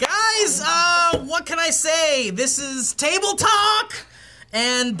what can I say? This is Table Talk!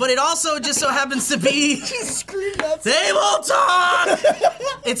 But it also just so happens to be Table Talk!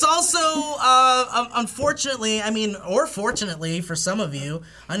 It's also, unfortunately, or fortunately for some of you,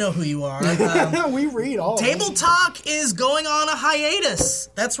 I know who you are. We read all Table Talk is going on a hiatus.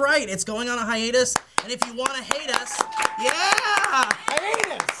 That's right, it's going on a hiatus. And if you want to hate us,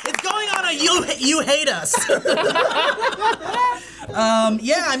 hiatus. It's going on a you hate us.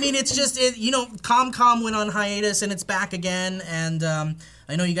 It's just, ComCom went on hiatus and it's back again. And I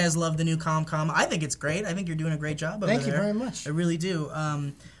know you guys love the new ComCom. I think it's great. I think you're doing a great job over there. Thank you very much. I really do.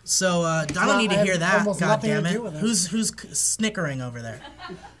 I don't need to hear that, goddammit. Who's snickering over there?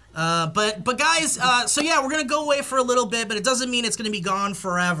 But guys, we're gonna go away for a little bit, but it doesn't mean it's gonna be gone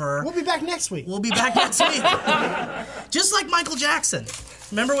forever. We'll be back next week. Just like Michael Jackson.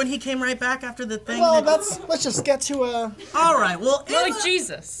 Remember when he came right back after the thing? Well, let's just get to All right, well, like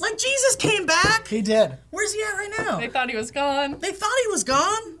Jesus. Like Jesus came back? He did. Where's he at right now? They thought he was gone.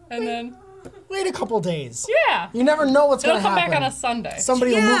 And then... Wait a couple days. Yeah. You never know what's going to happen. It'll come back on a Sunday.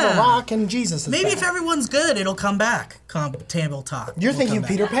 Somebody will move a rock and Jesus is Maybe back. if everyone's good, it'll come back. Table Talk. You're thinking of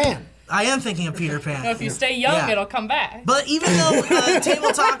Peter Pan. I am thinking of Peter Pan. No, if you stay young, it'll come back. But even though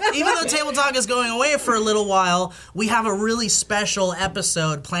Table Talk is going away for a little while, we have a really special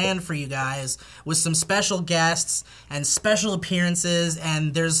episode planned for you guys with some special guests and special appearances,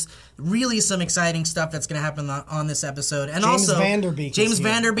 and there's really some exciting stuff that's going to happen on this episode. And James also,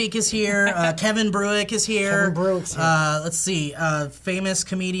 Vanderbeek is here. Kevin Bruick is here. Let's see. Famous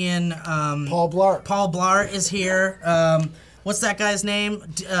comedian Paul Blart is here. What's that guy's name?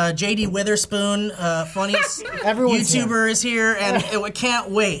 J.D. Witherspoon, funniest YouTuber is here, and we can't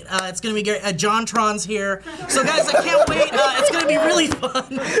wait. It's going to be great. JonTron's here. So, guys, I can't wait. It's going to be really fun.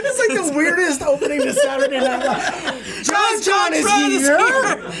 It's like the weirdest opening to Saturday Night Live. JonTron is here.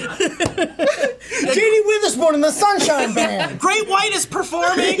 J.D. Witherspoon and the Sunshine Band. Great White is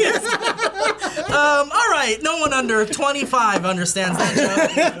performing. All right, no one under 25 understands that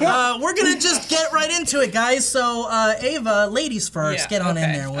joke. We're going to just get right into it, guys. So, Ava, ladies first. Get on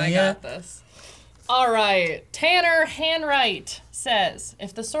in there, will you? I got this. All right. Tanner Hanwright says,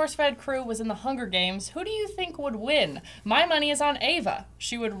 if the SourceFed crew was in the Hunger Games, who do you think would win? My money is on Ava.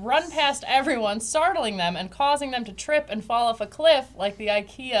 She would run past everyone, startling them and causing them to trip and fall off a cliff like the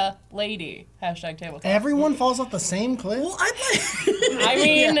IKEA lady. #TableTalk. Everyone falls off the same cliff? Well,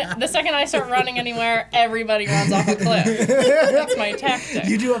 the second I start running anywhere, everybody runs off a cliff. That's my tactic.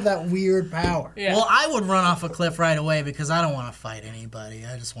 You do have that weird power. Yeah. Well, I would run off a cliff right away because I don't want to fight anybody.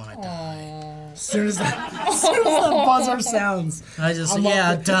 I just want to die. As soon as that buzzer sounds,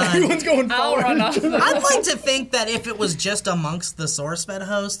 done. Everyone's going forward. I'll run off. I'd like to think that if it was just amongst the SourceFed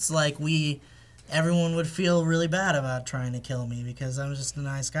hosts, everyone would feel really bad about trying to kill me because I'm just a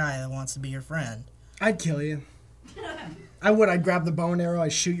nice guy that wants to be your friend. I'd kill you. I would. I'd grab the bow and arrow.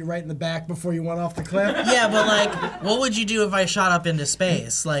 I'd shoot you right in the back before you went off the cliff. Yeah, but what would you do if I shot up into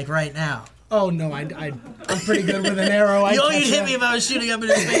space, right now? Oh no, I'm pretty good with an arrow. You'd hit me if I was shooting up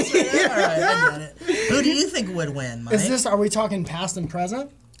into space. Right now? All right, I got it. Who do you think would win, Mike? Are we talking past and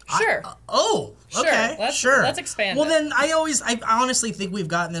present? Sure. Okay. Sure. Let's expand. Well, then I honestly think we've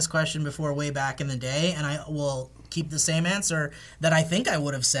gotten this question before way back in the day, and I will keep the same answer that I think I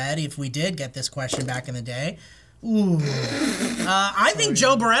would have said if we did get this question back in the day. Ooh. I think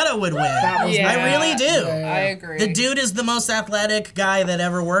Joe Beretta would win. I really do. I agree. The dude is the most athletic guy that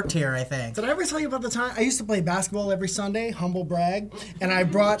ever worked here, I think. Did I ever tell you about the time I used to play basketball every Sunday, humble brag, and I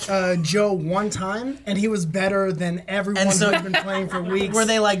brought Joe one time, and he was better than everyone who had been playing for weeks. Were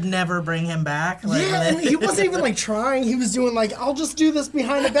they never bring him back? And he wasn't even trying. He was doing I'll just do this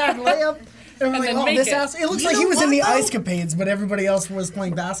behind the back layup. And we're it looks like he was in the Ice Capades, but everybody else was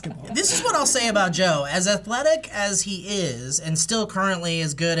playing basketball. This is what I'll say about Joe. As athletic as he is, and still currently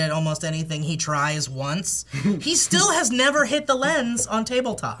is good at almost anything he tries once, he still has never hit the lens on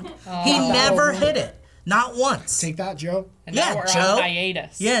Table Talk. He never hit it. Not once. Take that, Joe. And now we're on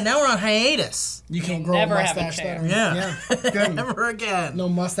hiatus. Yeah, now we're on hiatus. You can't grow a mustache there. Yeah. Good. Never again. No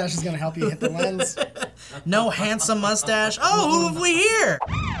mustache is going to help you hit the lens. No handsome mustache. Oh, who have we here?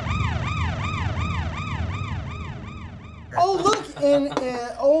 Oh, look, an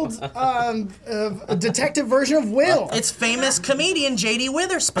old detective version of Will. It's famous comedian J.D.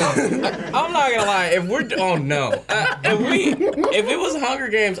 Witherspoon. I'm not gonna lie. If it was Hunger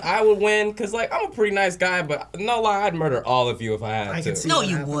Games, I would win because I'm a pretty nice guy. But no lie, I'd murder all of you if I had to. No,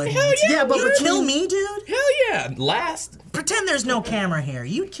 you wouldn't. Hell yeah, but kill me, dude. Hell yeah, last. Pretend there's no camera here.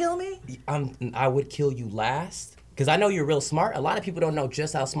 You'd kill me. I would kill you last. Because I know you're real smart. A lot of people don't know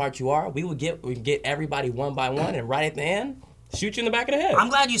just how smart you are. We would get everybody one by one, and right at the end, shoot you in the back of the head. I'm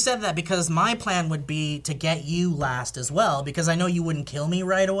glad you said that because my plan would be to get you last as well because I know you wouldn't kill me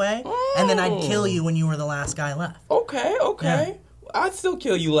right away, and then I'd kill you when you were the last guy left. Okay. Yeah. I'd still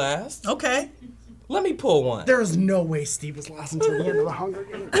kill you last. Okay. Let me pull one. There is no way Steve was last until the end of the Hunger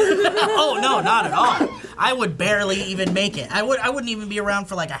Games. Oh no, not at all. I would barely even make it. I wouldn't even be around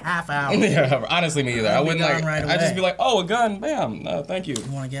for like a half hour. Yeah, honestly, me either. I wouldn't gone right I'd just away. be like, oh, a gun, bam. No, thank you.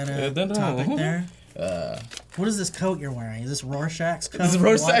 You want to get a topic there? What is this coat you're wearing? Is this Rorschach's coat? This is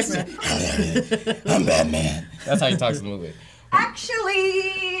Rorschach's. Watchmen? I'm Batman. That's how he talks in the movie.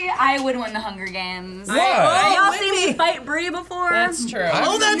 Actually, I would win the Hunger Games. Why? Y'all seen me fight Bree before? That's true.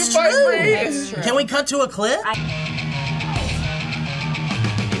 Oh, that's You fight true. Bree. That's true. Can we cut to a clip?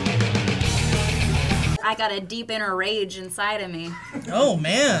 I got a deep inner rage inside of me. Oh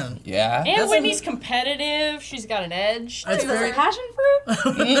man. Yeah. And Whitney's competitive. She's got an edge. That's very. Passion fruit?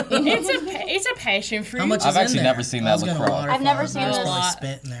 It's a passion fruit. How much I've is in actually there? never seen that I was gonna LaCroix. waterfall I've never it, seen but there's it. probably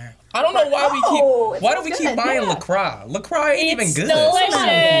spit in there. I don't know why we keep. Why do we sounds keep good, buying yeah. LaCroix? LaCroix ain't It's even good.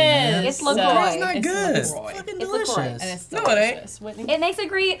 delicious. It's LaCroix. LaCroix. It's not It's good. LaCroix. Fucking It's LaCroix. delicious. And it's No, it ain't. delicious. Whitney. It makes a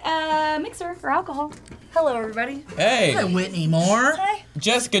great mixer for alcohol. Hello, everybody. Hey, Hi, Whitney Moore. Hi.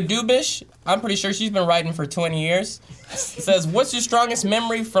 Jessica Dubish. I'm pretty sure she's been writing for 20 years. Says, what's your strongest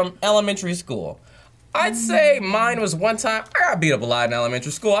memory from elementary school? I'd say mine was one time, I got beat up a lot in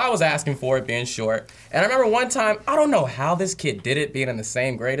elementary school. I was asking for it, being short. And I remember one time, I don't know how this kid did it, being in the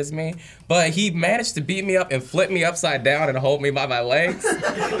same grade as me, but he managed to beat me up and flip me upside down and hold me by my legs.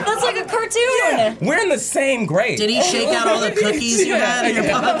 That's like a cartoon. We're in the same grade. Did he shake out all the cookies you had in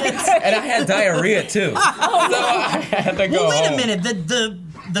your pockets? And I had diarrhea too. So I had to go Well, wait a home. minute. The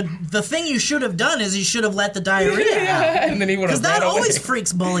thing you should have done is you should have let the diarrhea out. And then he would have Because that ran away. always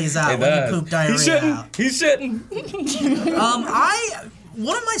freaks bullies out It when does. you poop diarrhea He shouldn't. out. He shouldn't.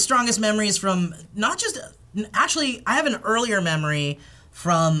 One of my strongest memories from actually, I have an earlier memory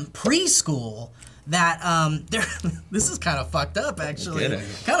from preschool that this is kind of fucked up actually. Get it.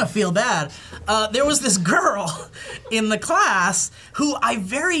 Kind of feel bad. There was this girl in the class who I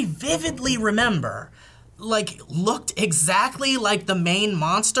very vividly remember. Like, looked exactly like the main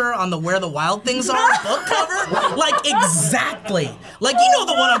monster on the Where the Wild Things Are book cover. Like, exactly. Like, you know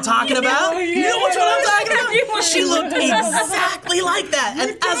the one I'm talking about. You know which one I'm talking about? She looked exactly like that.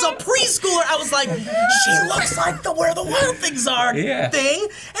 And as a preschooler, I was like, she looks like the Where the Wild Things Are thing.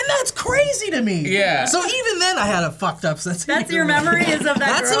 And that's crazy to me. Yeah. So even then, I had a fucked up sense of That's your humor. memory is of that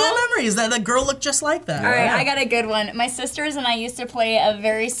That's girl? my memory, is that the girl looked just like that. All right, I got a good one. My sisters and I used to play a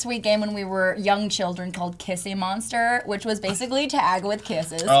very sweet game when we were young children called Kissy Monster, which was basically tag with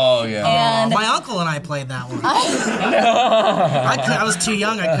kisses. Oh, yeah. And My uncle and I played that one. I was too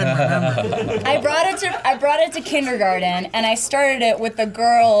young, I couldn't remember. I brought it to kindergarten, and I started it with the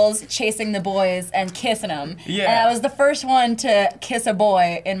girls chasing the boys and kissing them. Yeah. And I was the first one to kiss a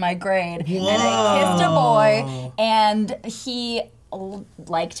boy in my grade. And I kissed a boy, and he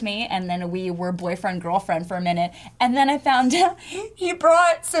liked me, and then we were boyfriend girlfriend for a minute, and then I found out he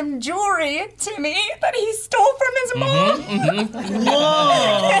brought some jewelry to me that he stole from his mom.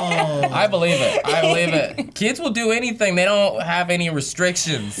 Whoa! I believe it. Kids will do anything. They don't have any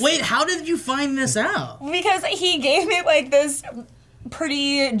restrictions. Wait, how did you find this out? Because he gave me like this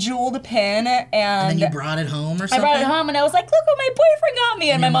pretty jeweled pin, And and you brought it home or I something? brought it home, and I was like, look what my boyfriend got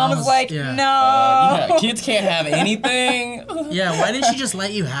me. And my your mom mom was was- like, yeah. no. Yeah, kids can't have anything. Yeah, why didn't she just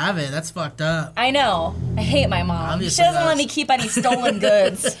let you have it? That's fucked up. I know. I hate my mom. Obviously she doesn't let that's- me keep any stolen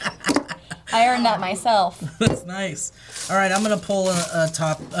goods. I earned that myself. That's nice. All right, I'm gonna pull a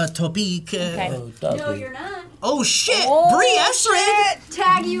topic. Okay. No, you're not. Oh shit, Oh, Bree Essrig!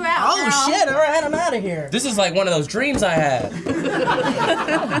 Tag you out. Oh girl. shit! All right, I'm out of here. This is like one of those dreams I had.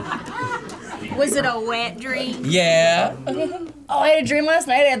 Was it a wet dream? Yeah. Oh, I had a dream last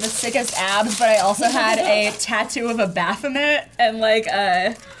night. I had the sickest abs, but I also had a tattoo of a Baphomet and like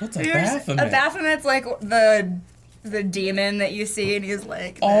a. What's a A Baphomet? Baphomet's like the demon that you see, and he's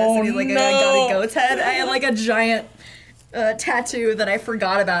like this, Oh, and he's like no. got a goat's head. I had like a giant tattoo that I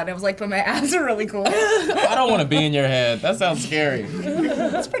forgot about, and I was like, but my abs are really cool. I don't want to be in your head. That sounds scary.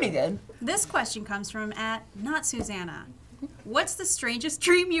 That's pretty good. This question comes from @NotSusanna. What's the strangest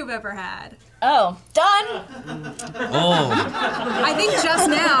dream you've ever had? Oh, done. Oh. I think just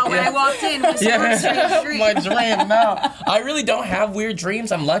now when I walked in was your strange dream. My dream now. I really don't have weird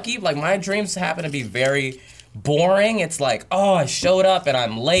dreams. I'm lucky. Like, my dreams happen to be very boring. It's like, oh, I showed up and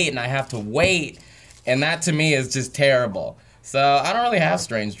I'm late and I have to wait. And that to me is just terrible. So I don't really have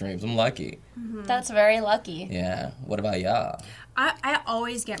strange dreams. I'm lucky. That's very lucky. Yeah. What about y'all? I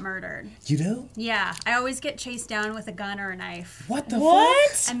always get murdered. You do? Yeah, I always get chased down with a gun or a knife. What the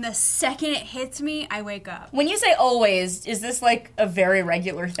What? And the second it hits me, I wake up. When you say always, is this like a very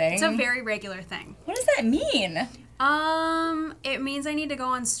regular thing? It's a very regular thing. What does that mean? It means I need to go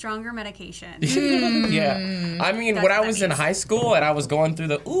on stronger medication. Yeah. I mean, That's when I what that was in means. high school and I was going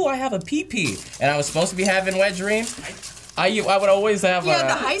through I have a pee-pee, and I was supposed to be having wet dreams, I would always have Yeah,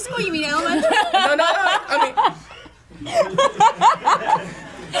 the high school, you mean elementary? No. I mean,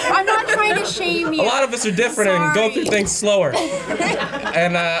 I'm not trying to shame you. a lot of us are different and go through Sorry. things slower.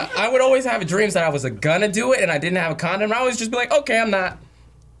 And I would always have dreams that I was gonna do it and I didn't have a condom. And I always just be like, okay, I'm not.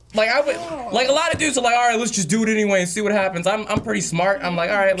 Like I would, like a lot of dudes are like, all right, let's just do it anyway and see what happens. I'm pretty smart. I'm like,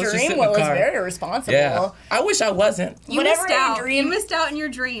 all right, let's just sit in the Dreamwell is car. very responsible. Yeah. I wish I wasn't. You Whenever missed I out. dream- You missed out in your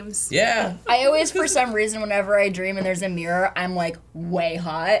dreams. Yeah. I always, for some reason, whenever I dream and there's a mirror, I'm like way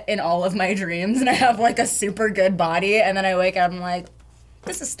hot in all of my dreams, and I have like a super good body, and then I wake up and I'm like,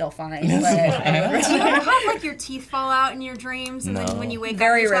 this is still fine. But Do you ever have like your teeth fall out in your dreams, and No. then when you wake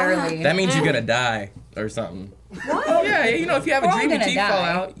very up, you're like, rarely. That means you're gonna die or something. What? Yeah, you know, if you have a We're all dream your gonna teeth fall die.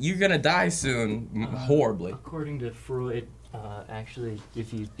 out, you're gonna die soon, horribly. According to Freud, actually,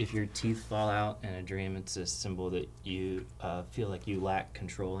 if your teeth fall out in a dream, it's a symbol that you feel like you lack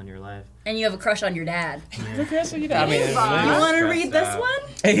control in your life. And you have a crush on your dad. I mean, You want to read this one?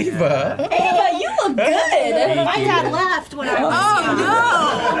 Ava. Ava, you look good. My dad left when I was.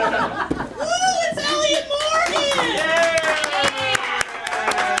 Oh no! It's Elliot Morgan!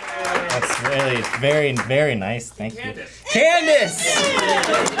 That's really very, very nice. Thank you. Candace!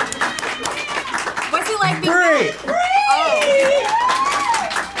 What's it like being Great! Oh.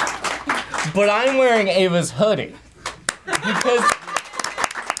 But I'm wearing Ava's hoodie because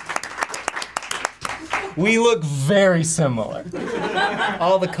we look very similar.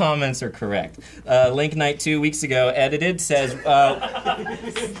 All the comments are correct. Link Night 2 weeks ago edited says.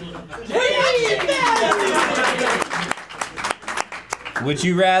 Would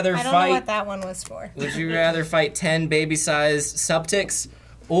you rather I don't fight? know what that one was for. Would you rather fight 10 baby-sized septics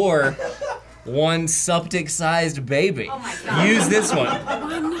or one septic-sized baby? Oh my God. Use this one.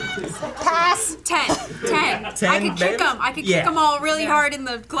 Pass. 10. I could kick babies? them. I could Yeah. kick them all really hard in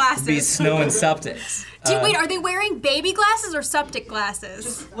the glasses. Be snow and septics. Wait, are they wearing baby glasses or septic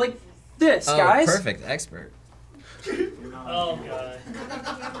glasses? Like this, Oh, guys. perfect, expert. Oh god.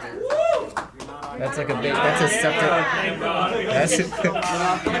 That's like a big. That's a septic. That's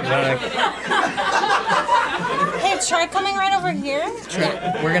Hey, try coming right over here.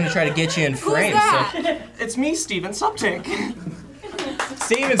 we're gonna try to get you in Who's frame. that? It's me, Steven Suptic. So,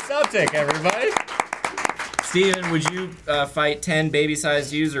 Steven Suptic, everybody. Steven, would you fight 10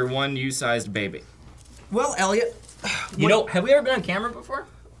 baby-sized yous or one you-sized baby? Well, Elliot, You know, have we ever been on camera before?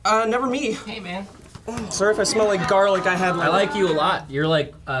 never me. Hey, man. Sorry if I smell like garlic. I had. I like you a lot. You're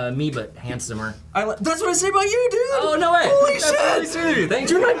like me, but handsomer. That's what I say about you, dude. Oh, no way. Holy That's shit. really sweet of you. Thank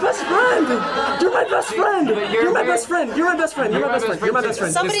you. You're my best friend. You're my best friend. You're my best friend. You're my best friend. You're my best friend. You're my best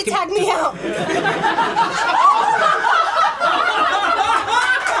friend. Somebody tag me out.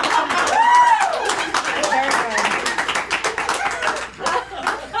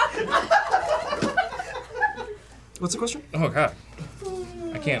 What's the question? Oh, God.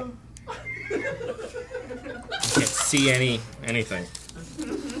 I can't see anything.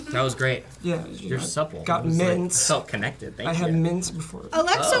 That was great. Yeah. You're supple. Got It was, like, mints. felt connected. Thank I you. had mints before.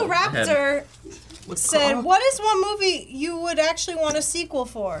 Alexo Raptor What's said, called? "What is one movie you would actually want a sequel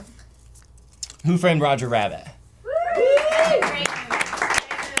for?" Who Framed Roger Rabbit?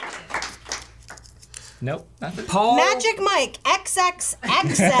 Nope. Nothing. Paul. Magic Mike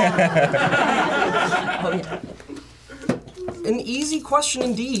XXXL. An easy question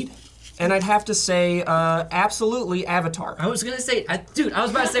indeed. And I'd have to say, absolutely Avatar. I was gonna say, dude, I was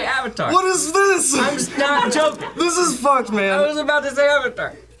about to say Avatar. What is this? I'm not joking. This is fucked, man. I was about to say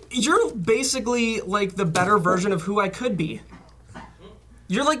Avatar. You're basically like the better version of who I could be.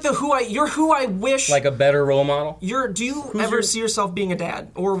 You're like you're who I wish. Like a better role model. Do you ever see yourself being a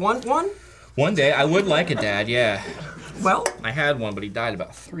dad or one? One day, I would like a dad. Yeah, Well, I had one, but he died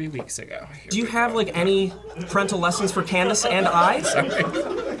about 3 weeks ago. do you have like any parental lessons for Candace and I?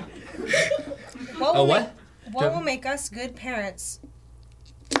 What Oh, will what? Make, what will make us good parents?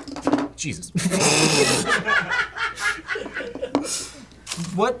 Jesus.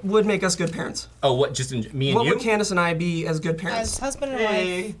 What would make us good parents? Oh, what? Just me and What you? would Candace and I be as good As parents? husband and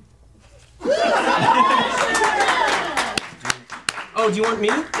wife. Oh, do you want me?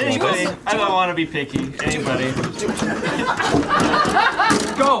 Anybody? I don't want to be picky. Anybody?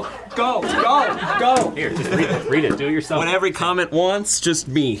 Go. Go. Here, just read it. Do it yourself. When every comment once, just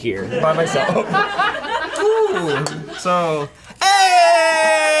me here by myself. Ooh. So,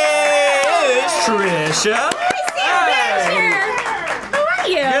 hey, it's Trisha. Hey. How are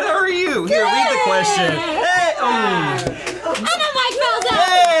you? Good. How are you? Here, read the question. Hey. I know Mike Falls.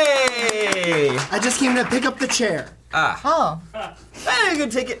 Hey. I just came to pick up the chair. Oh. Hey, you can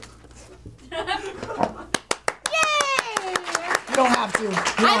take it. You don't have to.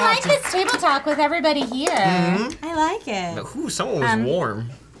 I like this table talk with everybody here. I like it. Ooh, someone was warm.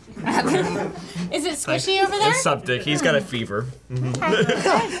 Is it squishy over there? It's Suptic. He's got a fever.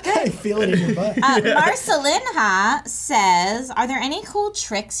 I feel it in your butt. Marcelinha says, are there any cool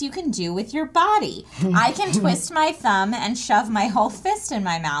tricks you can do with your body? I can twist my thumb and shove my whole fist in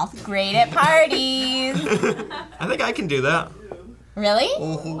my mouth. Great at parties. I think I can do that. Really?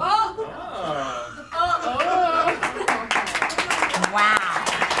 Wow.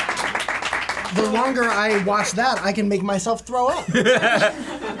 The longer I watch that, I can make myself throw up.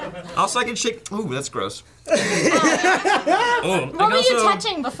 Also, I can shake. Ooh, that's gross. What were you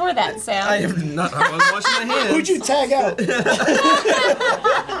touching before that, Sam? I am not. I was washing my hands. Who'd you tag out?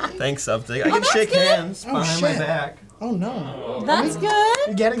 Thanks, Suptic. I can shake hands behind my back. Oh no. That's good.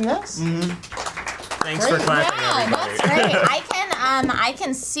 You getting this? Thanks for clapping, everybody. That's great. I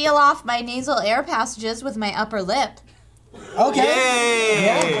can seal off my nasal air passages with my upper lip. Okay.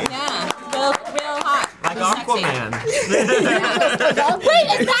 Yay! Yeah, real hot. Like Real sexy. Aquaman. Wait,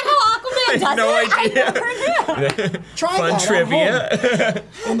 is that how Aquaman does No it? idea. I never knew. Try Fun that trivia.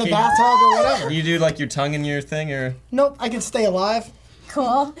 in the bathtub or whatever. You do like your tongue in your thing, or Nope, I can stay alive.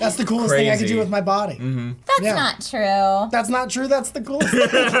 Cool. That's the coolest thing I can Crazy. do with my body. That's Yeah. not true. That's not true. That's the coolest thing.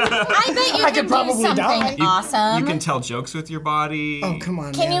 I bet you I can could probably do something die. awesome. you can tell jokes with your body. Oh, come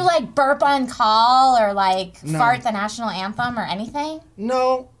on, Can man. you like burp on call or like No. fart the national anthem or anything?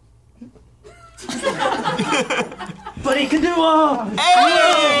 No. But he can do all.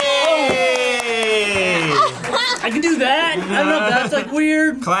 Hey! I can do that. I don't know if that's like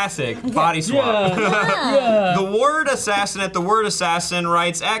weird. Classic body swap. The word assassin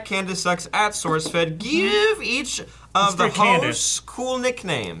writes at Candace Sucks at SourceFed. Give each of the for Candace. hosts cool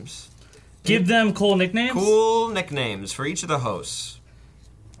nicknames. Give them cool nicknames. Cool nicknames for each of the hosts.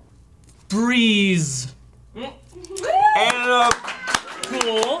 Breeze. And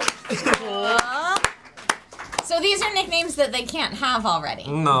Cool. So these are nicknames that they can't have already.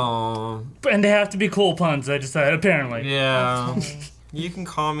 no. And they have to be cool puns, I decided, apparently. Yeah. You can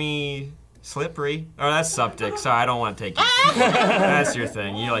call me Slippery. Oh, that's Suptic, so I don't want to take you. That's your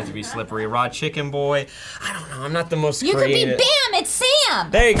thing. You like to be Slippery. Raw Chicken Boy. I don't know. I'm not the most You could be creative. Bam, it's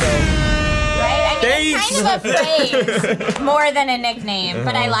Sam! There you go. Right? I mean, it's kind of a phrase more than a nickname,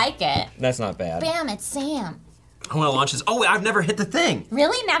 but I like it. That's not bad. Bam, it's Sam. I want to launch this. Oh, wait, I've never hit the thing.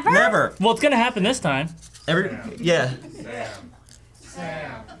 Really? Never? Never. Well, it's gonna happen this time. Yeah.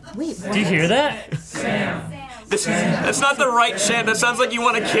 Wait, Do you hear that? That's not the right chant. That sounds like you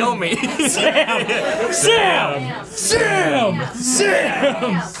want to kill me. Sam!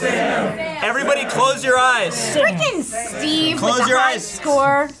 Everybody close your eyes. Freaking Steve Close with the your high eyes.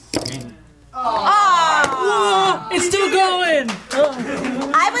 score. Oh. It's still going!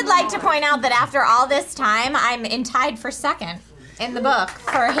 I would like to point out that after all this time, I'm tied for second in the book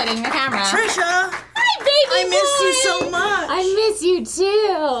for hitting the camera. Trisha, Hi, baby I miss boy. you so much. I miss you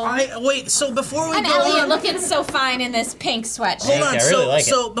too. Wait. So before we And go Elliot on, looking so fine in this pink sweatshirt. hold on. I really like it.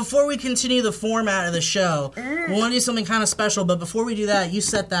 So before we continue the format of the show, we want to do something kind of special. But before we do that, you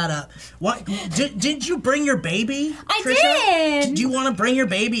set that up. What did you bring your baby? I Trisha? did. Do you want to bring your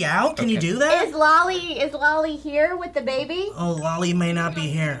baby out? Can you do that? Is Lolly here with the baby? Oh, Lolly may not be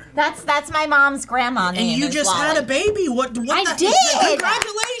here. That's my mom's grandma name. And you is just Lolly. had a baby. What I the- did.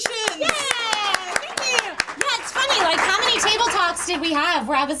 Congratulations. Yeah, thank you. Yeah, it's funny. Like, how many table talks did we have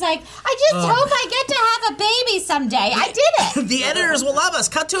where I was like, I just hope I get to have a baby someday. I did it. The editors will love us.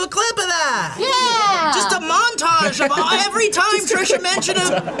 Cut to a clip of that. Yeah. Just a montage of every time Trisha mentioned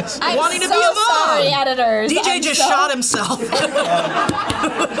him I'm wanting to so be a mom. sorry, editors. DJ I'm just so- shot himself.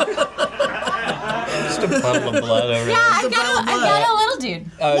 Just a puddle of blood over Yeah, there. I've got a little dude.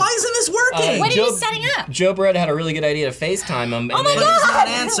 Why isn't this working? What are you setting up? Joe Barrett had a really good idea to FaceTime him. Oh my He's not God.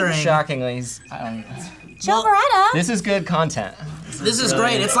 answering. Shockingly, Joe Beretta. this is good content. This is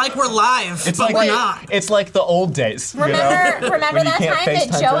great. It's like we're live, It's but like we're not. It's like the old days. Remember When you that can't time that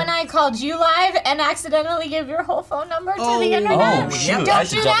FaceTime Joe Joe? and I called you live and accidentally gave your whole phone number to the internet? Oh, shoot. I Don't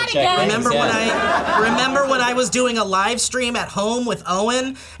should do that double check again. Remember when I was doing a live stream at home with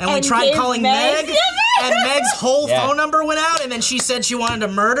Owen and we tried gave calling Meg- Meg? and Meg's whole phone number went out, and then she said she wanted to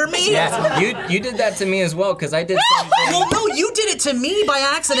murder me? Yeah, you did that to me as well, because I did something. Well, no, you did it to me by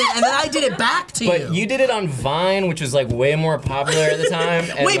accident, and then I did it back to you. But you did it on Vine, which was like way more popular at the time.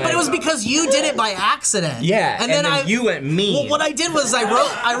 And Wait, but it was because you did it by accident. Yeah, and then you went mean. Well, what I did was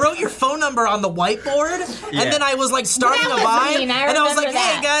I wrote your phone number on the whiteboard, and then I was like starting a Vine, and I was like,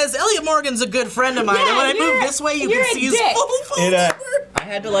 hey guys, Elliot Morgan's a good friend of mine, and when I move this way, you can see his full phone number.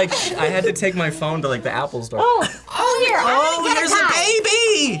 I had to take my phone to like the Apple store. Here's a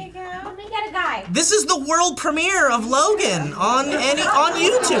baby. There you go. We got a guy. This is the world premiere of Logan on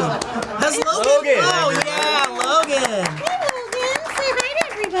YouTube. Has Logan? Oh yeah, Logan. Hey, Logan. Say hi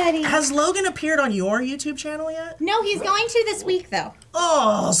to everybody. Has Logan appeared on your YouTube channel yet? No, he's going to this week though.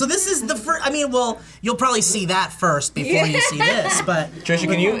 Oh, so this is the first. I mean, well, you'll probably see that first before you see this, but Trisha,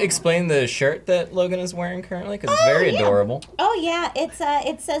 can you explain the shirt that Logan is wearing currently? Because it's very adorable. Oh yeah,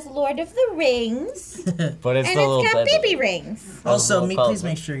 it says Lord of the Rings, But it's and the little it's got bed- baby rings. also, Well, please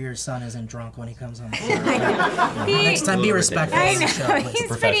make sure your son isn't drunk when he comes on the show. Next time, be respectful. I of the show, know please.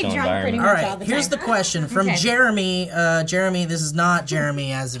 he's pretty drunk pretty All much all right, the here's the time. question from Okay. Jeremy. Jeremy, this is not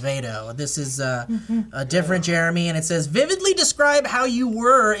Jeremy Azevedo. This is a different Jeremy, and it says, vividly describe how you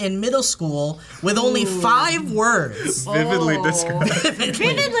were in middle school with only 5 words. Vividly describe.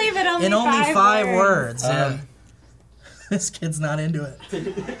 Vividly, but only In only 5 words. Uh, This kid's not into it. He's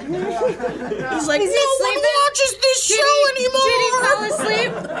like, Is he no one sleeping? watches this show anymore. Did he fall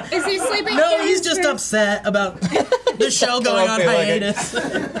asleep? Is he sleeping? No, he's just upset about the show going on hiatus.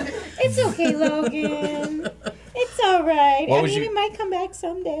 It's okay, Logan. It's all right. What I would mean, you- it might come back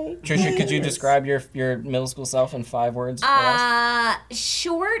someday. Trisha, could you describe your middle school self in 5 words for us?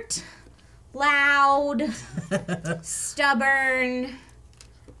 Short, loud, stubborn,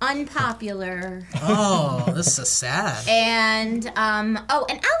 unpopular, Oh, this is sad. and and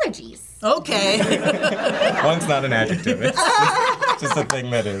allergies. Okay. One's not an adjective. It's just a thing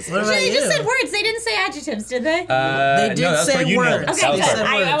that is. What about They you? just said words. They didn't say adjectives, did they? They did no, that's say where you nailed words. it. Okay, That was good.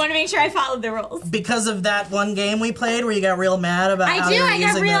 perfect. I want to make sure I followed the rules. Because of that one game we played where you got real mad about how they were I got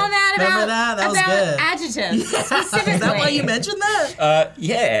using real the- mad Remember about, that? That was about good. adjectives specifically. Is that why you mentioned that?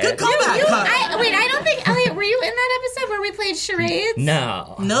 Yeah. Good callback. I don't think, Elliot, were you in that episode where we played charades?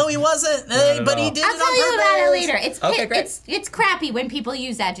 No. No, he wasn't. But he did I'll it tell on you about it purpose. later. It's Okay, great. it's crappy when people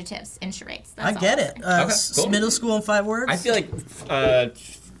use adjectives in charades. That's I get all. it. Okay, cool. Middle school in 5 words? I feel like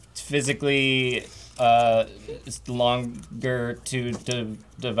physically it's longer to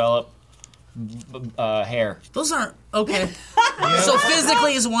develop hair. Those aren't... Okay. So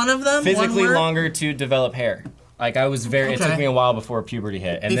physically is one of them? Physically one word? longer to develop hair. Like I was very. It Okay. took me a while before puberty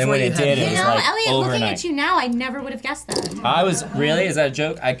hit, and then Before when you it had did, hair. it You was know, like Elliot, overnight. looking at you now, I never would have guessed that. I was really. Is that a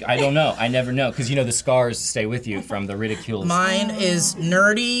joke? I don't know. I never know because you know the scars stay with you from the ridicules. Mine is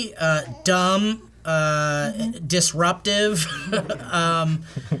nerdy, dumb, disruptive,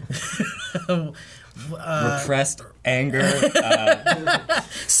 Repressed anger.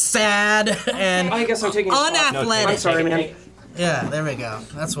 sad, and I guess I'm taking a spot. unathletic. I'm sorry, man. Yeah, there we go.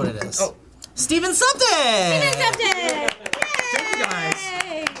 That's what it is. Steven Supton!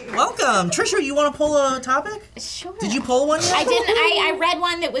 Welcome. Trisha, you want to pull a topic? Sure. Did you pull one yet? I didn't. I read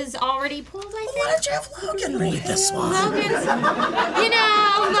one that was already pulled, I think. Why don't you have Logan read this one?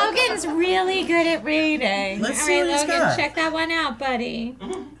 Logan's really good at reading. Let's All see right, what he's Logan, got. check that one out, buddy.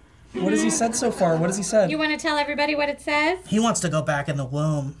 What has he said so far? What has he said? You want to tell everybody what it says? He wants to go back in the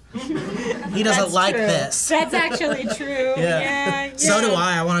womb. He doesn't like true. this. That's actually true. Yeah. So do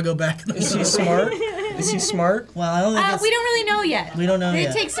I. I want to go back in the Is womb. he smart? Is he smart? Well, I don't think it's... We don't really know yet. We don't know It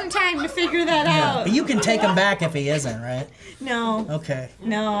yet. takes some time to figure that out. But you can take him back if he isn't, right? No, Okay.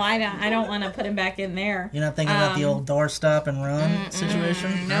 no, I don't want to put him back in there. You're not thinking about the old door stop and run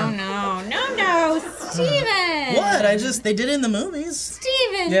situation? No, Steven. What? They did it in the movies.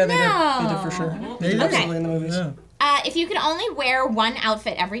 Steven, Yeah, no. they did for sure. They did Okay. In the movies. Yeah. If you could only wear one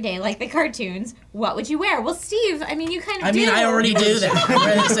outfit every day, like the cartoons, what would you wear? Well, Steve, I mean, you kind of I do. mean, I already do that. I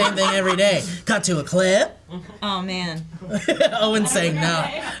wear the same thing every day. Cut to a clip. Oh, man. Owen saying no.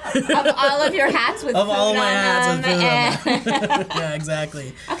 Of all of your hats with Of food all my on hats with them. food on them. Yeah,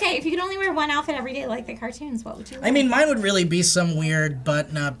 exactly. Okay, if you could only wear one outfit every day, like the cartoons, what would you wear? I mean, mine would really be some weird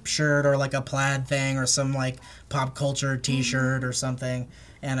button-up shirt or like a plaid thing or some like pop culture T-shirt or something,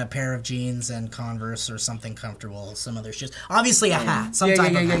 and a pair of jeans and Converse or something comfortable. Some other shoes. Obviously, a hat. Some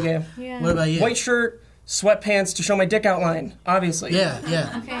type of hat. Yeah. What about you? White shirt, sweatpants to show my dick outline, obviously.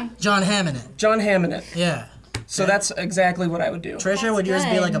 Yeah. Okay. John Hammond it. John Hammond it. Yeah. So that's exactly what I would do. Trisha, would yours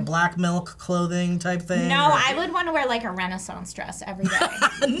be good. like a black milk clothing type thing? No, or- I would want to wear like a Renaissance dress every day.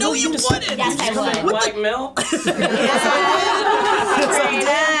 No, you wouldn't. Yes, I would. Black milk? Straight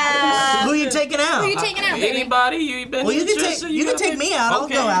up. Who are you taking out? Who are you taking anybody? You been? Well, you can Trisha? take you can take me out.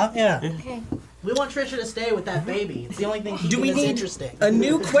 Okay. I'll go out. Yeah. Okay. We want Trisha to stay with that baby. It's the only thing keeping Do we this need interesting. a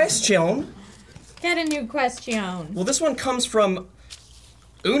new question? Get a new question. Well, this one comes from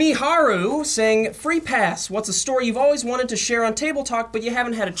Uniharu saying, "Free pass. What's a story you've always wanted to share on Table Talk, but you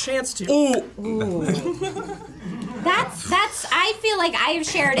haven't had a chance to?" Ooh. That's. I feel like I've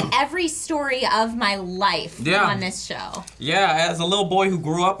shared every story of my life on this show. Yeah, as a little boy who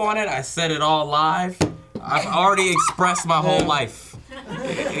grew up on it, I said it all live. I've already expressed my whole life.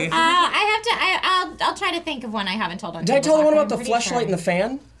 I'll try to think of one I haven't told on. Did I tell the one about the pretty fleshlight and the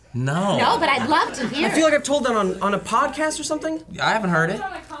fan? No. No, but I'd love to hear. I feel like I've told that on a podcast or something. I haven't heard it.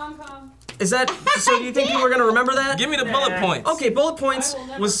 Is that so? Do you think people are gonna remember that? Give me the bullet points. Okay, bullet points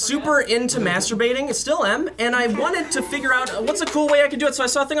was super into masturbating. I still am, and I wanted to figure out what's a cool way I could do it. So I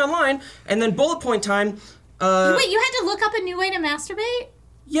saw a thing online, and then bullet point time. Wait, you had to look up a new way to masturbate?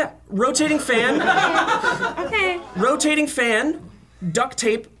 Yeah, rotating fan. Okay. Rotating fan, duct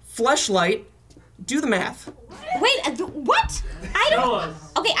tape, fleshlight. Do the math. Wait, what? I don't.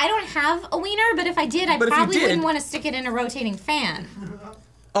 Okay, I don't have a wiener, but if I did, I But if you probably did- wouldn't want to stick it in a rotating fan.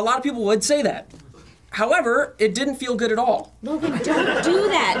 A lot of people would say that. However, it didn't feel good at all. Logan, don't do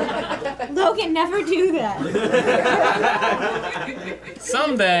that. Logan, never do that.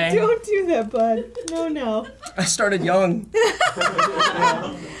 Someday. Don't do that, bud. No. I started young.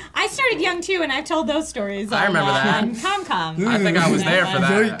 I started young too, and I've told those stories. I remember that. On ComCom. I think I was there for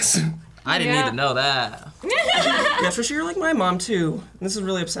that. Yikes. I didn't Yeah. need to know that. Yeah, Trisha, you're like my mom too. This is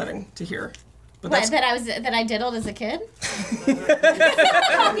really upsetting to hear. But What, that's that I diddled as a kid? Talking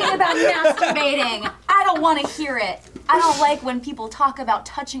about masturbating. I don't want to hear it. I don't like when people talk about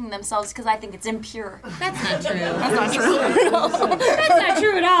touching themselves because I think it's impure. That's not true. That's not true. That's not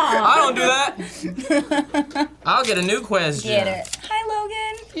true at all. I don't do that. I'll get a new question. Get it. Hi,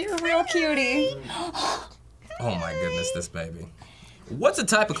 Logan. You're a real cutie. Oh my goodness, this baby. What's a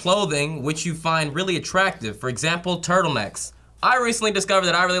type of clothing which you find really attractive? For example, turtlenecks. I recently discovered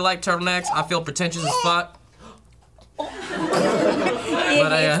that I really like turtlenecks. I feel pretentious as fuck. But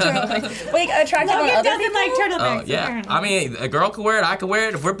Wait, attractive on Logan other doesn't people? like Oh, turtlenecks. yeah. apparently. I mean, a girl could wear it, I could wear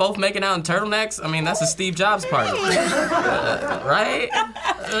it. If we're both making out in turtlenecks, I mean, that's a Steve Jobs party. Right?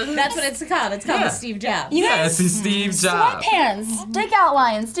 That's what it's called. It's called the Steve Jobs. You Yeah, guys, it's a Steve Jobs. sweatpants, dick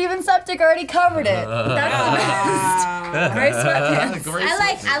outline. Steven Septic already covered it. That's the best. Great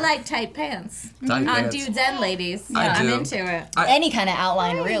sweatpants. I like tight pants. Tight On pants. dudes and ladies. I I'm do. into it. Any kind of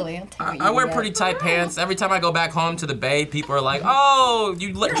outline, really. I wear pretty tight pants. Every time I go back home to the Bay, people are like, "Oh,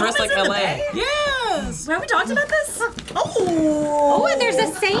 you dress like LA." Yes. Have we talked about this? Oh, and there's a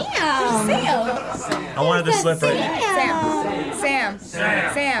Sam. I wanted the slipper. Sam.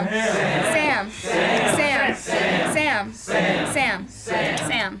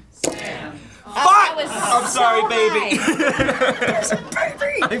 Fuck! was I'm sorry, so baby.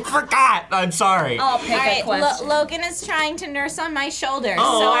 I forgot. I'm sorry. I'll pick All a right, question. Logan is trying to nurse on my shoulder, so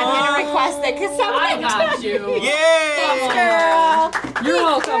I'm going to request that. Cause I got you. Yay! Thanks, girl. You're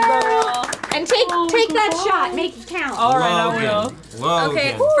welcome, girl. And take that shot. Make it count. All right, I will. Logan.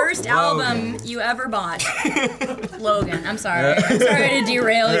 Okay, first album you ever bought. Logan, I'm sorry. I'm sorry to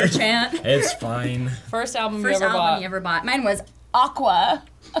derail your chant. It's fine. First album First you ever album bought. you ever bought. Mine was Aqua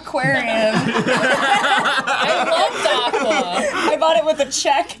Aquarium. I loved Aqua. I bought it with a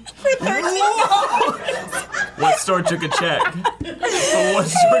check for $13. What store took a check? What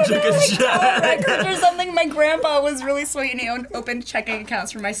store took a check? Records or something. My grandpa was really sweet and he opened checking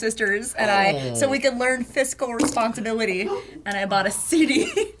accounts for my sisters and I, so we could learn fiscal responsibility. And I bought a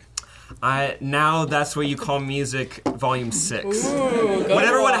CD. Now that's what you call music, volume 6. Ooh, When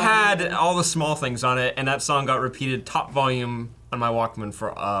everyone had all the small things on it, and that song got repeated top volume on my Walkman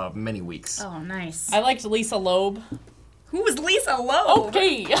for many weeks. Oh, nice. I liked Lisa Loeb. Who was Lisa Loeb?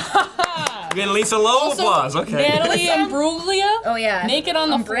 Okay. Again, Lisa Loeb applause. Okay. Natalie Imbruglia. Oh yeah. Naked on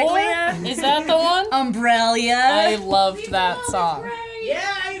the Umbrella? Floor. Is that the one? Umbrella. I loved that song. Yeah,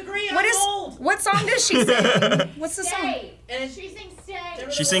 I agree. What song does she sing? What's the song? And she sings Stay.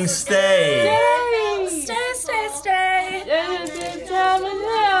 She sings Stay. Stay, stay, stay.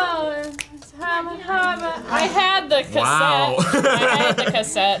 I had the cassette. Wow. I had the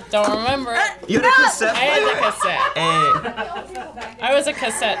cassette. Don't remember it. You had a cassette I had the player? cassette. I was a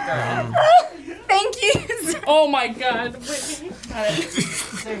cassette girl. Thank you. Oh my god.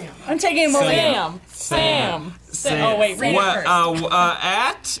 I'm taking a moment. Sam. Oh wait, read What, it first.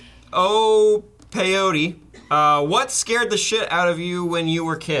 at O Peyote, what scared the shit out of you when you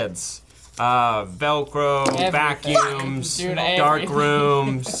were kids? Velcro, Everything. vacuums, Dude, dark everything.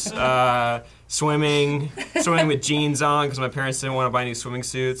 rooms, swimming with jeans on because my parents didn't want to buy new swimming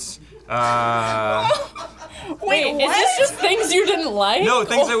suits. Wait, is this just things you didn't like? No,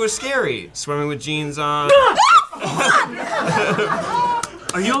 things that were scary. Swimming with jeans on.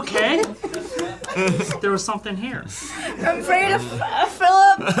 Are you okay? There was something here. I'm afraid of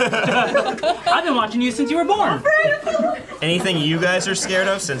Philip. I've been watching you since you were born. Anything you guys are scared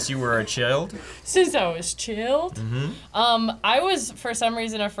of since you were a child? Since I was chilled? Mm-hmm. I was, for some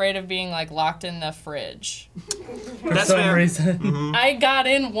reason, afraid of being, like, locked in the fridge. That's some fair. reason. Mhm. I got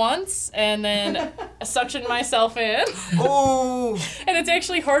in once and then suctioned myself in. Oh! And it's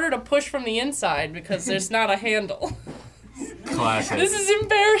actually harder to push from the inside because there's not a handle. Classic. This is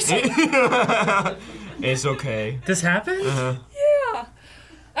embarrassing. It's okay. This happened? Uh-huh. Yeah.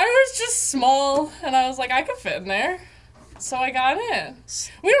 I was just small and I was like, I could fit in there. So I got in.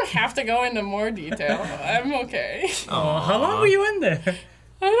 We don't have to go into more detail. I'm okay. Oh, how long were you in there?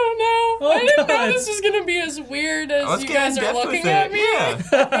 I don't know. Oh, I didn't know God. this was gonna be as weird as Let's you get guys in are depth looking with at it. me.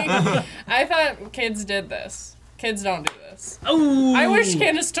 Yeah. I thought kids did this. Kids don't do this. Ooh. I wish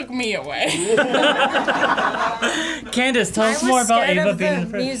Candace took me away. Candace, tell I us was more about scared Ava of being in the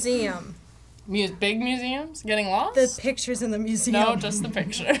the fridge. museum. Big museums? Getting lost? The pictures in the museum. No, just the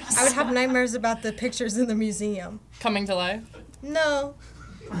pictures. I would have nightmares about the pictures in the museum. Coming to life? No.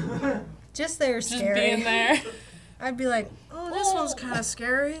 Just they were Just scary. being there. I'd be like, oh, this one's kind of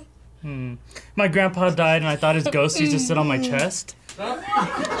scary. My grandpa died and I thought his ghost used to sit on my chest.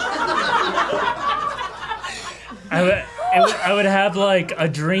 I would have like a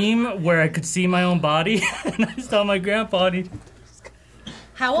dream where I could see my own body and I saw my grandpa and he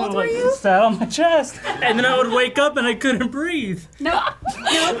How old were like you? sat on my chest. And then I would wake up and I couldn't breathe. Nope.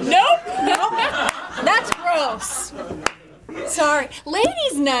 Nope. That's gross. Sorry.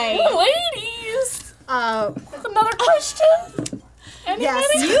 Ladies' night. Ladies! Another question? Anybody?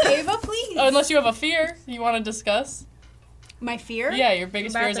 Yes. You, Ava, please. Oh, unless you have a fear you want to discuss. My fear? Yeah, your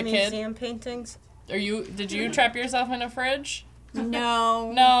biggest fear About as the a kid. museum paintings. Did you trap yourself in a fridge?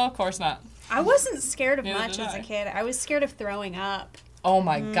 No. No, of course not. I wasn't scared of Neither much did as I. a kid. I was scared of throwing up. Oh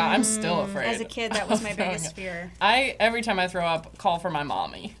my god, I'm still afraid. As a kid, that was my of throwing biggest up. fear. Every time I throw up, call for my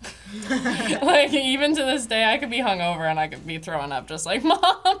mommy. Like, even to this day, I could be hungover and I could be throwing up just like,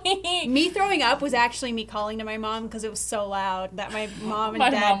 Mommy! Me throwing up was actually me calling to my mom because it was so loud that my mom and My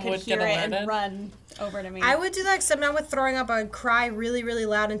dad mom could would hear get it alerted. and run over to me. I would do that, except not with throwing up. I would cry really, really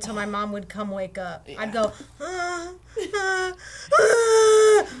loud until my mom would come wake up. I'd go, and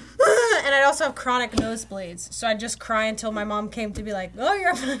I'd also have chronic nosebleeds. So I'd just cry until my mom came to be like, oh,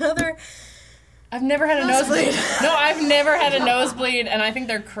 you're having another. I've never had a nosebleed. No, I've never had a nosebleed, and I think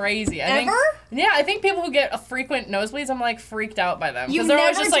they're crazy. I think people who get a frequent nosebleeds, I'm like freaked out by them. Because they're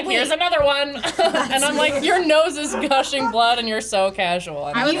always just like, here's another one. And I'm like, your nose is gushing blood and you're so casual.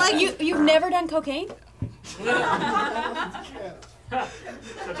 I would like you've never done cocaine?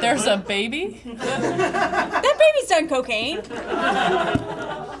 There's a baby? That baby's done cocaine.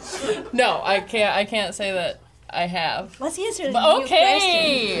 No, I can't say that I have. Let's answer this.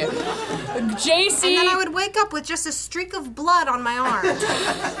 Okay. JC. And then I would wake up with just a streak of blood on my arm.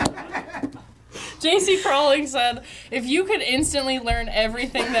 JC Crawling said, if you could instantly learn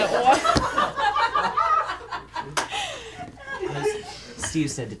everything that Steve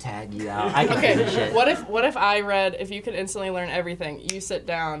said to tag you out. I can finish Okay, it. what if I read, if you could instantly learn everything, you sit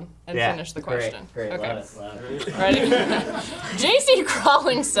down and finish the question. Great. Okay. Love it. Ready? JC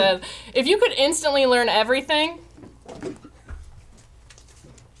Crawling said, if you could instantly learn everything.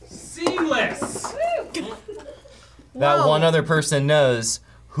 Seamless. That one other person knows,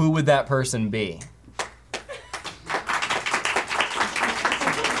 who would that person be?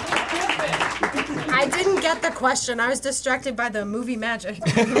 I didn't get the question. I was distracted by the movie magic.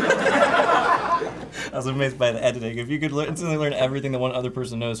 I was amazed by the editing. If you could instantly learn everything that one other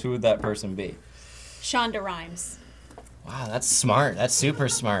person knows, who would that person be? Shonda Rhimes. Wow, that's smart. That's super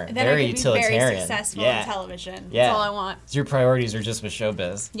smart. Then Very I could be utilitarian. very successful yeah. in television. Yeah. That's all I want. Your priorities are just with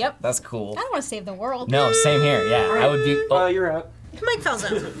showbiz. Yep. That's cool. I don't want to save the world. No, same here. Yeah, I would be. Oh. You're out. Mike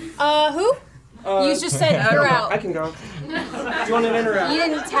Falzone. Who? You just said you're out. I can go. Do you want an in or out? You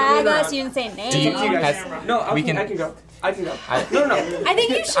didn't tag us. You didn't say name. Do you guys. have, No, we can, I can go. I can go. I- No. I think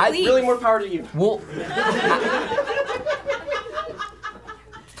you should leave. Really more power to you. Well,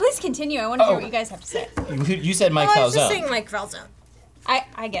 Please continue. I want to hear what you guys have to say. you said Mike I was just Falzone. saying Mike Falzone.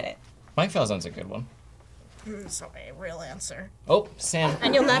 I get it. Mike Falzone's a good one. So a real answer. Oh, Sam.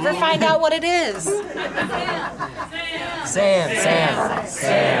 And you'll never find out what it is. Sam.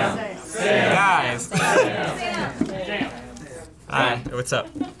 Guys. Hi, what's up?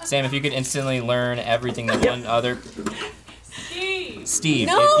 Sam, if you could instantly learn everything that one other... Steve,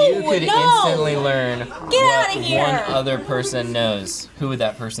 No, if you could no. instantly learn Get what outta here. one other person knows, who would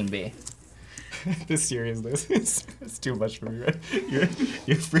that person be? This seriousness is it's too much for me. Right?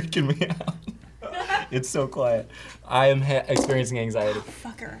 You're freaking me out. It's so quiet. I am experiencing anxiety.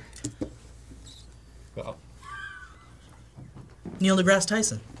 Fucker. Oh. Neil deGrasse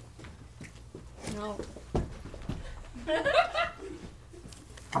Tyson. No.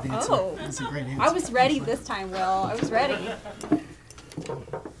 Oh, that's a great answer. I was ready this time, Will. I was ready.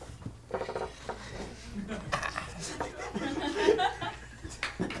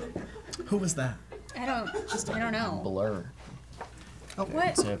 Who was that? I don't know. Blur. Oh,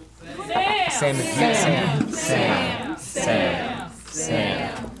 what? Sam.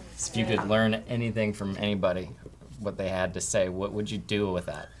 If you could learn anything from anybody, what they had to say, what would you do with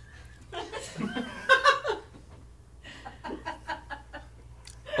that?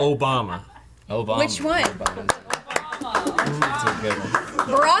 Obama. Which one? That's a good one.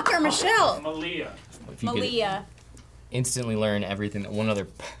 Barack or Michelle? Malia. If you could Malia. instantly learn everything that one other.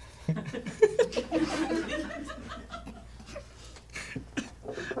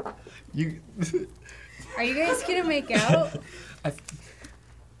 You. Are you guys gonna make out?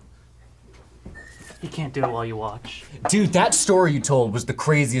 You can't do it while you watch. Dude, that story you told was the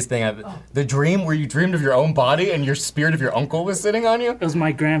craziest thing I've. The dream where you dreamed of your own body and your spirit of your uncle was sitting on you? It was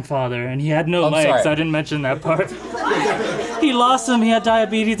my grandfather, and he had no legs. sorry. I didn't mention that part. He lost them. He had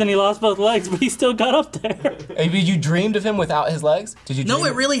diabetes, and he lost both legs, but he still got up there. You dreamed of him without his legs? Did you? No,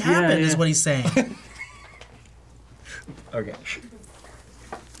 it really happened, is what he's saying. Okay.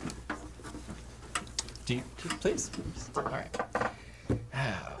 Do you, please? All right.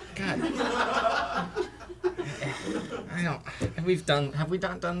 Oh, God. I don't. Have we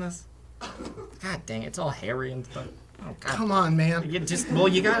done this? God dang, it's all hairy and stuff. Oh, God. Come on, man. You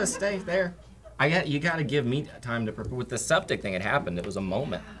gotta stay there. You gotta give me time to prepare. With the septic thing, it happened. It was a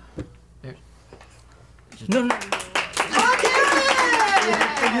moment. There. No.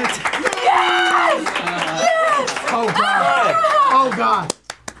 Oh God! Oh God!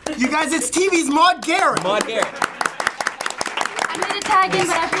 You guys, it's TV's Maude Garrett. Maude Garrett. I made a tag in,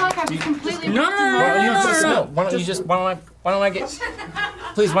 but I feel like I was completely Why don't I get?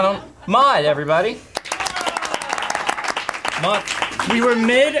 Please, Maude, everybody. Maude. We were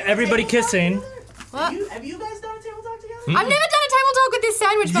mid, everybody kissing. What? Have you guys done a table talk together? I've never done a table talk with this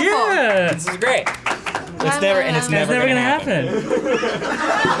sandwich before. Yeah. This is great. It's never gonna happen.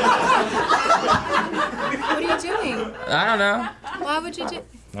 What are you doing? I don't know. Why would you do?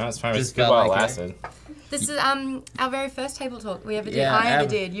 No, it's fine. It's Just good felt while it like it. lasted. This is our very first table talk we ever did. I ever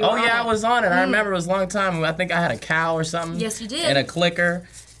did. You Oh were yeah, I on it. was on it. I remember it was a long time. I think I had a cow or something. Yes, you did. And a clicker.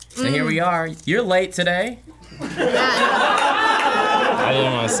 And here we are. You're late today. I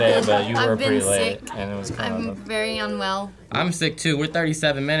didn't want to say it, but you were I've been pretty late, sick. and it was kind I'm of. very unwell. I'm sick too. We're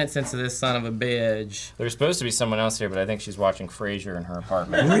 37 minutes into this son of a bitch. There's supposed to be someone else here, but I think she's watching Frasier in her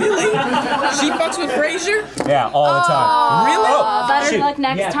apartment. Really? She fucks with Frasier? Yeah, all the time. Really? Better shoot. luck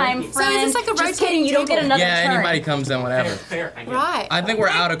next Yeah, time, So friend. is this like a Just kidding, rotating you don't get table? another Yeah, turn. anybody comes in, whatever. Right. I think we're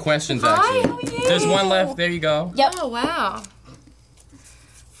out of questions, Hi, actually. how are you? There's one left. There you go. Yep. Oh wow.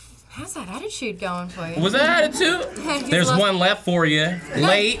 How's that attitude going for you? Was that attitude? He's There's lost- one left for you.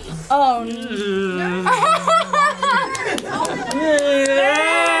 Late. Oh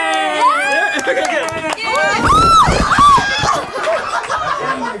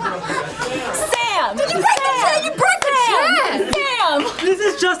Sam! Did you break the chair? You broke the chair! Sam! This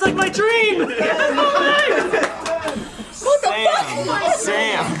is just like my dream. What the fuck?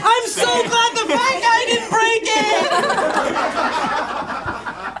 Sam. I'm so glad the fat guy didn't break it!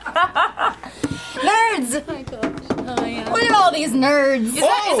 Nerds! Oh my gosh. Oh yeah. Look at all these nerds. Is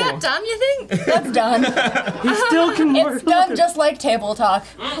that done, you think? That's done. He still can work. It's done just like table talk.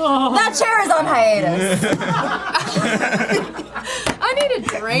 That chair is on hiatus. I need a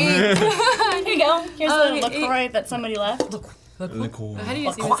drink. Here you go. Here's Oh, the LaCroix that somebody left. How do you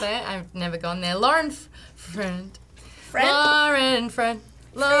even say it? I've never gone there. Lauren friend. Friend? Lauren friend.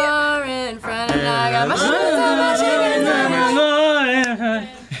 Lauren friend. And I got my shoes on, my chickens on.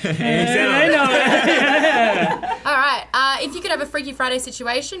 I know it. All right. If you could have a Freaky Friday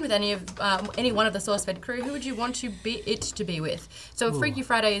situation with any one of the SourceFed crew, who would you want to be with? So a Freaky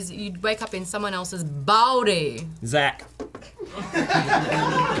Friday is you'd wake up in someone else's body. Zach.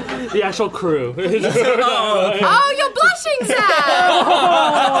 The actual crew. Oh, you're blushing, Zach.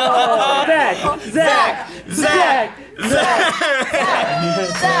 Zach.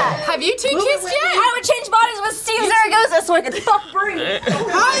 Have you two kissed yet? I would change bodies with Steve Zaragoza so I could fuck Brie.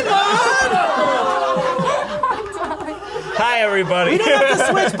 Hi, Maude! Hi, everybody. We didn't have to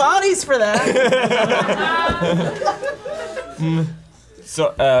switch bodies for that.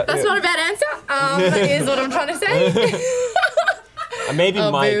 So, That's not a bad answer. Is what I'm trying to say. Maybe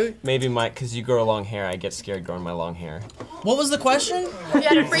Oh, Mike. boo. Maybe Mike, because you grow long hair. I get scared growing my long hair. What was the question? If you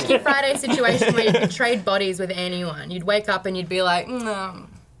had a Freaky Friday situation where you could trade bodies with anyone, you'd wake up and you'd be like, oh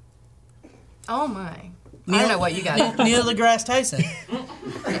my. I don't know what you guys. Neil deGrasse Tyson.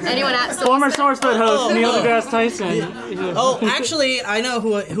 Anyone at Former SourceFed host Neil deGrasse Tyson. Oh, actually, I know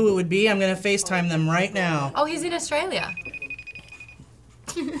who it would be. I'm gonna FaceTime them right now. Oh, he's in Australia.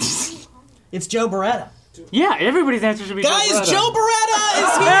 It's Joe Beretta. Yeah, everybody's answer should be Guys, Joe Beretta. Joe Beretta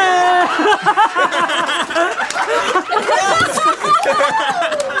is here!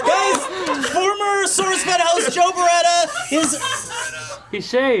 Guys, former SourceFed host Joe Beretta is... He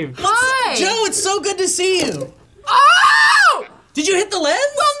shaved. Why? Joe, it's so good to see you. Oh! Did you hit the lens?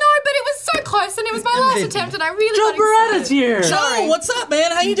 Well, no, but it was so close, and it was my last attempt, and I really Joe got Beretta's excited. here. Joe, what's up,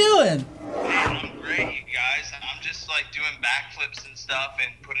 man? How you doing? I'm great, you guys. I'm just like doing backflips and stuff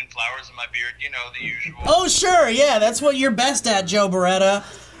and putting flowers in my beard, you know, the usual. Oh, sure, yeah, that's what you're best at, Joe Beretta.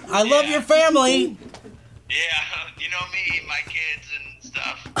 I love your family. Yeah, you know me, my kids and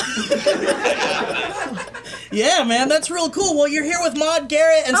stuff. Yeah, man, that's real cool. Well, you're here with Maude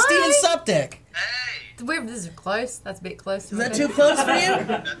Garrett and Hi. Steven Suptic. This is close. That's a bit close. Is that too close for you?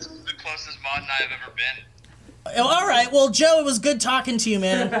 That's the closest Maude and I have ever been. Oh, all right. Well, Joe, it was good talking to you,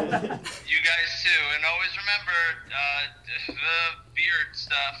 man. You guys too, and always remember the beard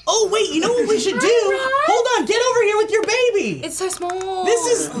stuff. Oh, wait, you know what we should do? Hold on, get over here with your baby. It's so small. This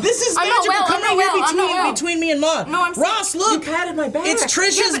is I'm not magical. well, Come I'm not right well, here I'm not well. between me and Maude. No, I'm Ross, look. You patted my back. It's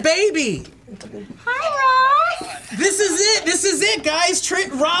Trisha's baby. Hi, Ross. This is it. This is it, guys.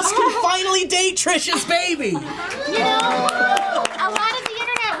 Ross can finally date Trisha's baby. You know, a lot of the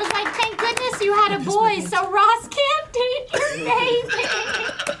internet was like, thank goodness you had a boy, so Ross can't date your baby.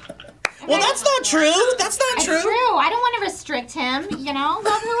 Well, that's not true. That's not It's true. true. I don't want to restrict him. You know,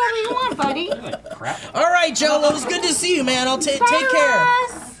 love whoever you want, buddy. All right, Joe. Well, it was good to see you, man. I'll take care.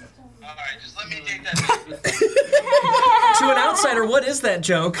 Ross. Alright, just let me take that. To an outsider, what is that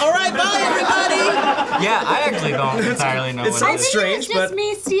joke? All right, bye, everybody. Yeah, I actually don't entirely know It what sounds it is. strange, It's just but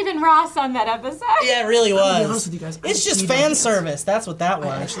me, Steve, and Ross on that episode. Yeah, it really I'll be honest was. with you guys, It's I just peed fan my pants. service. That's what that was.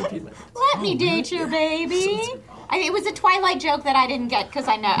 actually peed my pants. Let me date your baby. It was a Twilight joke that I didn't get because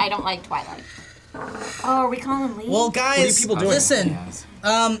I don't like Twilight. Oh, are we calling Lee? Well, guys, people doing? listen.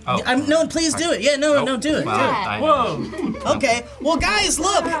 No, please do it. Yeah, no, do it. Whoa. Okay. Well, guys,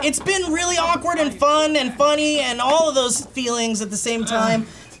 look, it's been really awkward and fun and funny and all of those feelings at the same time.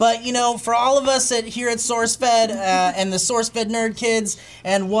 But, you know, for all of us here at SourceFed and the SourceFed Nerd Kids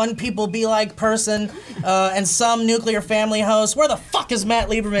and one People Be Like person and some nuclear family host, where the fuck is Matt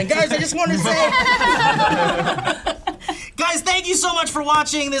Lieberman? Guys, I just wanted to say... Guys, thank you so much for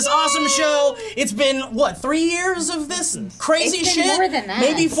watching this awesome show. It's been, 3 years of this crazy It's been shit? more than that.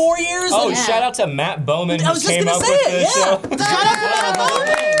 Maybe 4 years? Oh, And- shout out to Matt Bowman I who was just came gonna up say with it, this yeah. show. Shout out to Matt Bowman.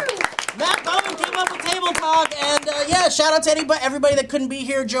 Matt Bowman came up with Table Talk, and shout out to everybody that couldn't be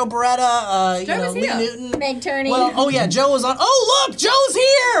here. Joe Beretta, Joe was Lee here. Newton. Meg Turney. Well, Joe was on. Oh, look, Joe's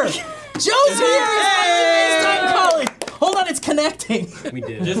here. Joe's here. He's FaceTime calling. Hold on, it's connecting. We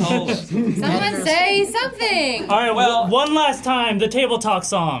did. Just hold it. Someone say something. All right, well, one last time, the Table Talk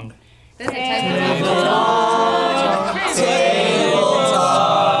song. There's a table talk.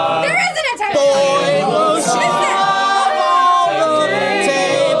 There isn't a table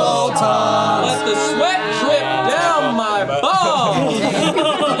talk. Let the sweat drip down my balls.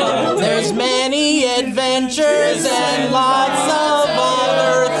 There's many adventures and lots of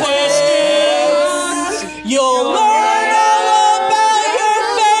other things. You'll learn all about your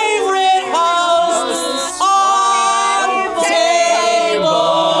favorite hosts on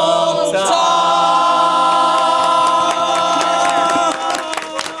Table Talk.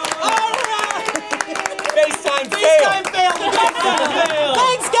 All right. FaceTime fail. FaceTime failed.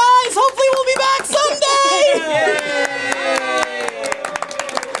 Thanks, guys. Hopefully we'll be back someday.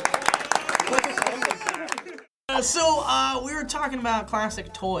 So we were talking about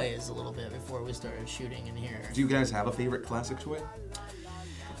classic toys a little bit before we started shooting in here. Do you guys have a favorite classic toy?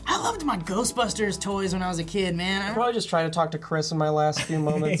 I loved my Ghostbusters toys when I was a kid, man. I'm probably just trying to talk to Chris in my last few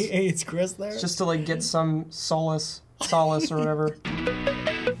moments. Hey, it's Chris there. Just to like get some solace or whatever.